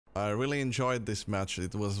I really enjoyed this match.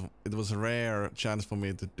 It was a rare chance for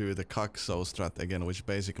me to do the Kakso strat again, which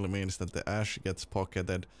basically means that the Arrge gets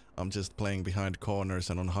pocketed. I'm just playing behind corners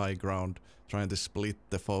and on high ground, trying to split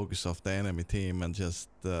the focus of the enemy team and just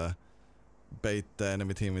bait the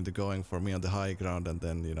enemy team into going for me on the high ground and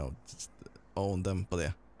then, you know, just own them. But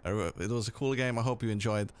yeah, it was a cool game. I hope you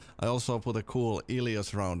enjoyed. I also put a cool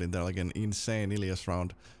Ilios round in there, like an insane Ilios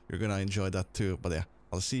round. You're gonna enjoy that too. But yeah,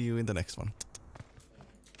 I'll see you in the next one.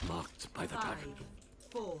 Marked by the dragon.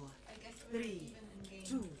 4, 3,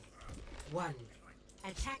 2, 1.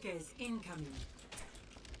 Attackers incoming.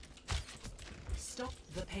 Stop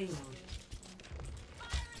the payload.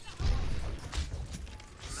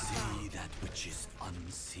 See that which is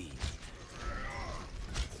unseen.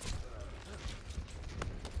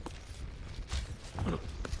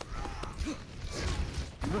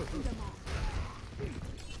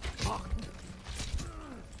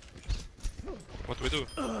 What do we do?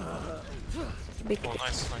 Big. Oh,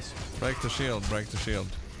 nice, nice. Break the shield, break the shield.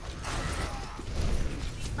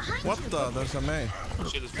 What the? There's a Mei.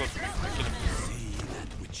 Shield is close. Kill him. See that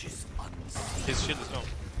which is unseen. His shield is low.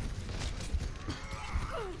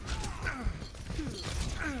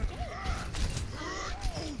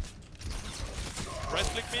 Right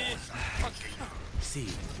click me! Fuck! See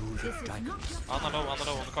through the dragons. Anna low on the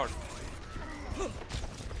card.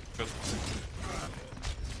 Good.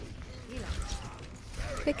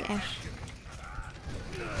 Big Arrge.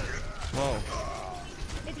 Whoa.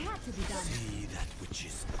 It had to be done. See that which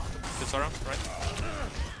is unseen. Good Sarah, right?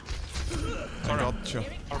 I got you.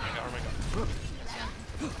 Armega.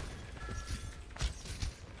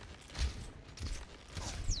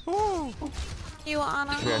 You,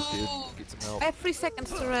 Anna. Rest, dude. Get some help. I have 3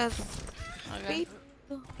 seconds to rest. Okay. 3,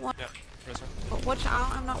 2, 1. Yeah, press her. But watch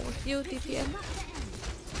out, I'm not with you, DPM.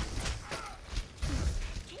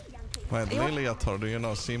 Wait, Liliator, do you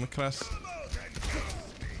know Simcrass?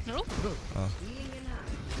 No?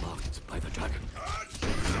 Marked by the dragon.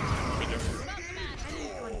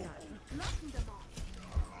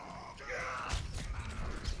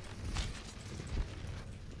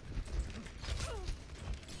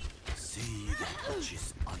 See that which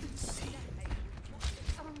is unseen.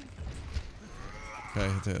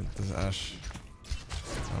 Okay, this Arrge.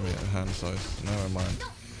 I mean, hanzo is. Never mind.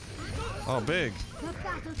 Oh, big! The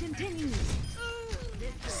battle continues.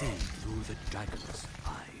 See through the dragon's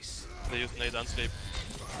eyes. They use nade and sleep.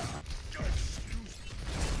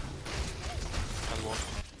 And one.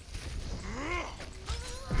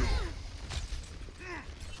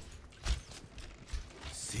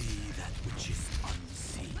 See that which is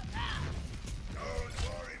unseen.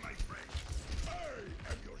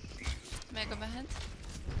 Mega my head.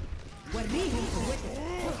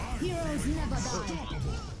 Heroes never die.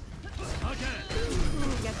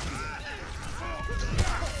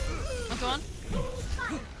 Go on.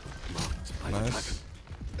 Nice.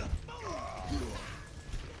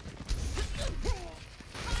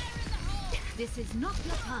 This is not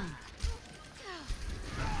your time.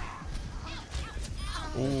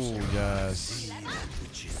 Ooh, yes. See that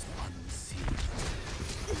which is unseen.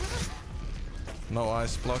 No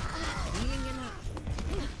ice block.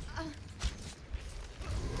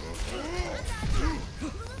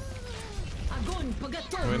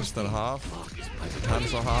 Winston half.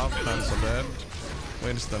 Hanzo half. Hanzo dead.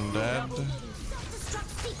 Winston dead.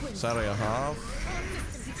 Zarya half.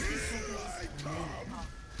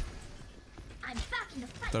 I'm back in the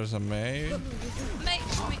fight. There's a Mei. Mate,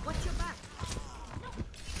 Watch your back.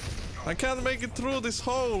 I can't make it through this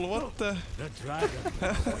hole. What the? The dragon.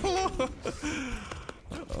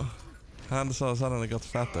 Hanzo suddenly got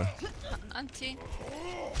fatter. Auntie.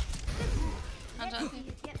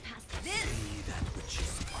 Auntie. Get past See that which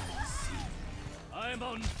is unseen. I'm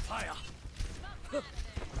on fire. Okay,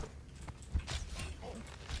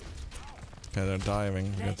 they're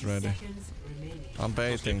diving. Get ready. Seconds remaining. I'm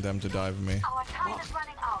baiting them to dive me. Our time is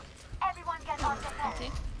running out. Everyone get on the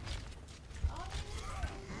Auntie.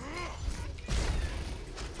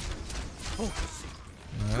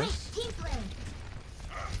 Nice. Team play.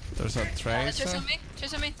 There's a Chase Tracer. on me.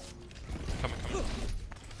 Chase on me. Coming.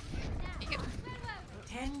 Thank you.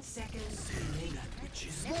 10 seconds remaining. Which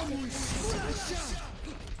is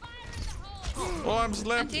Oh, I'm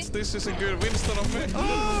slept. Auntie? This is a good Winston on me.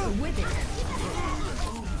 Oh!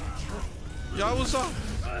 Yowza!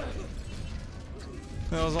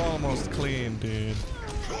 That was almost clean, dude.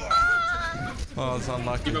 Oh, it's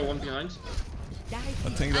unlucky. One behind. I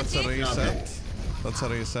think that's a reset. That's a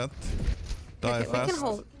reset. Die We can fast.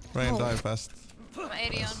 hold. Rain, Hold. die fast. I'm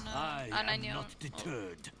 80 on I am Ananya. not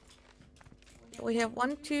deterred. We have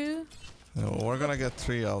 1, 2. We're gonna get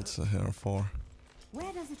 3 ults here, 4.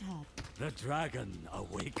 Where does it hurt? The dragon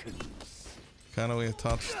awakens. Can we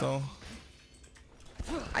touch though?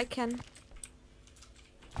 I can.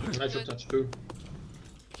 I should touch too.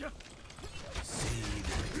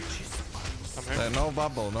 I'm here. No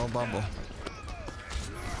bubble, no bubble.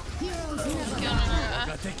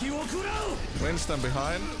 Winston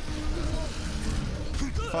behind.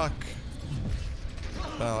 Fuck.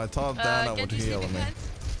 No, I thought Dana would Genji heal sleeping me. behind.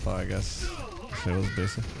 But I guess she was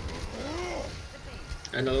busy.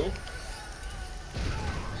 And hello.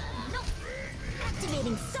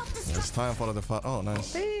 Activating self-destruct. It's time for the fight. Oh,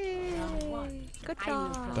 nice. Hey, good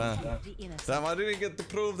job. Damn. Damn, I didn't get to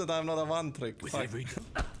prove that I'm not a one trick. With Fuck. every 5,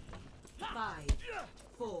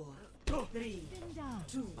 4, 3,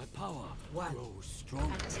 2, my power 1. grows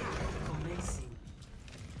stronger. Attack commencing.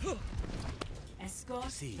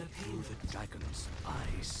 Escort See the through payload. the dragon's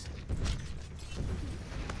eyes.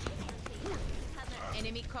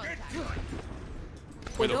 Enemy contact.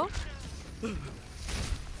 Widow?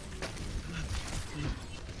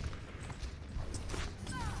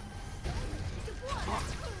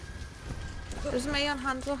 There's May on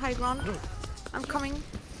hanzo, high ground. I'm coming.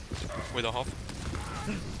 With a half.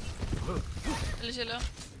 Eller chilla.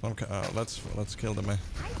 Okay, let's kill the May.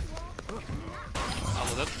 All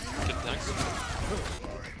of that. Get tanks.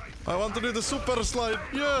 I want to do the super slide.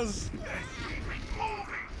 Yes.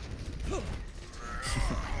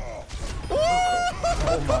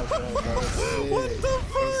 Oh my god, What the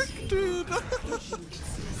fuck, dude?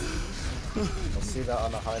 I'll see that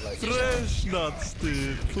on a highlight. Fresh nuts,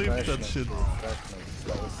 dude. Clip that Freshnuts, shit. dude, freshnuts.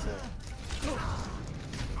 That was sick.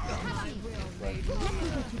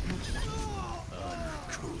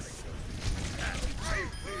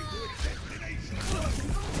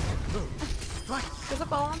 There's a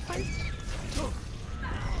ball on point.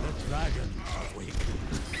 The dragon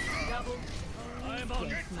awakens. I'm on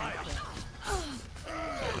fire.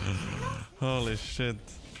 Holy shit.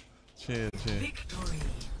 Chill. Victory.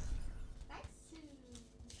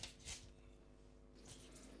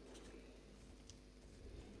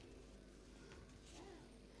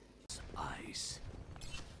 Eyes.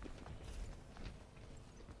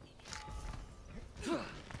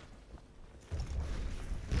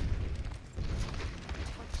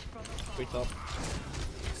 Free top.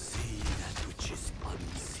 See that which is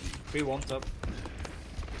unseen. Free one top.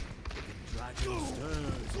 Dragon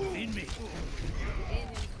stirs within me.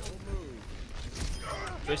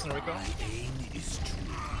 Jason Rico. My aim is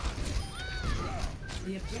true.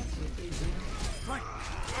 The objective is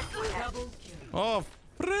double kill. Oh,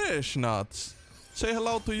 fresh nuts. Say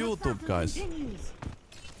hello to YouTube, guys.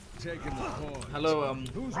 Hello,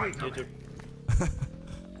 YouTube.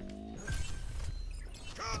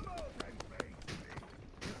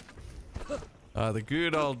 The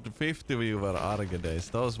good old 50 viewer Arrge days.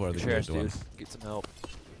 Those were the good ones. Get some help.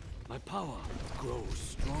 My power grows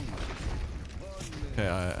stronger. Okay,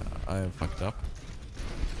 I fucked up.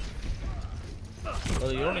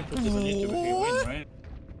 Well, you only put this on YouTube if you win, right?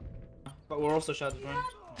 But we're also shouted, right?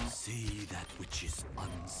 See that which is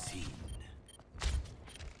unseen.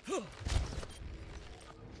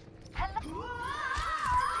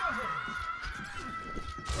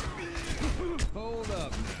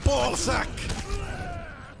 Ballsack!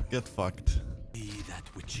 Get fucked. See that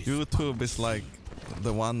which is YouTube is like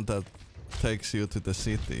the one that takes you to the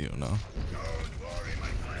city, you know.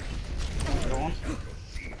 Go on.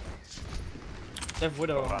 They have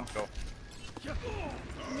Widow.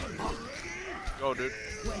 Go, dude.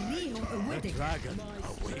 the dragon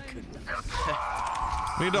awakens.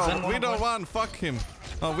 Widow won, fuck him.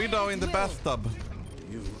 Oh, Widow in the bathtub.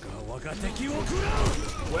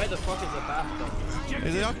 Where the fuck is the bathtub?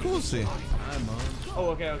 In the jacuzzi. Oh,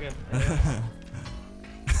 okay.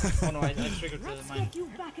 Oh no, I triggered the mine. You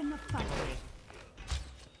back in the fight.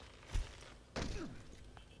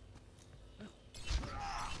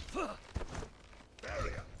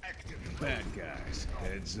 Bad guys,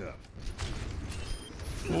 heads up.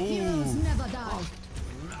 Heroes never die.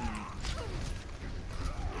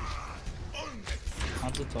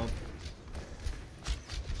 Onto top.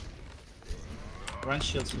 Run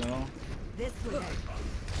shields low. This way.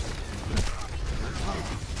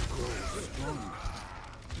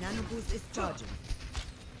 Nano boost is charging.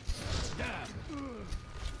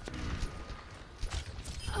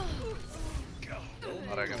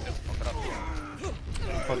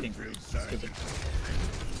 Fucking stupid.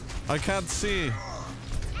 I can't see.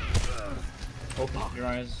 Open your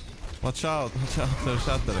eyes. Watch out, they're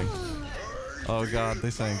shattering. Oh god,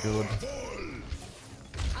 this ain't good.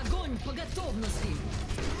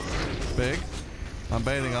 Big. I'm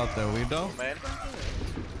baiting out the Widow.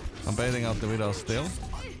 I'm baiting out the Widow still.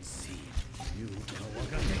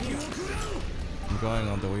 going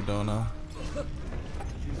on the Widow now.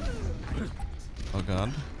 Oh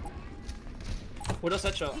god. Widow's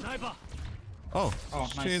headshot. Sniper. Oh, Oh,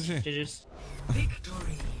 nice. GG. GG's.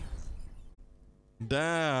 Victory.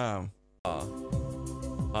 Damn.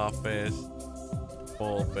 Half face,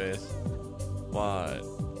 full face, wide,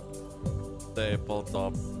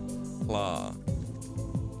 tabletop, claw,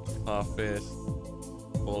 half face,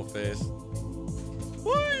 full face.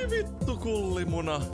 Voi vittu kullimuna!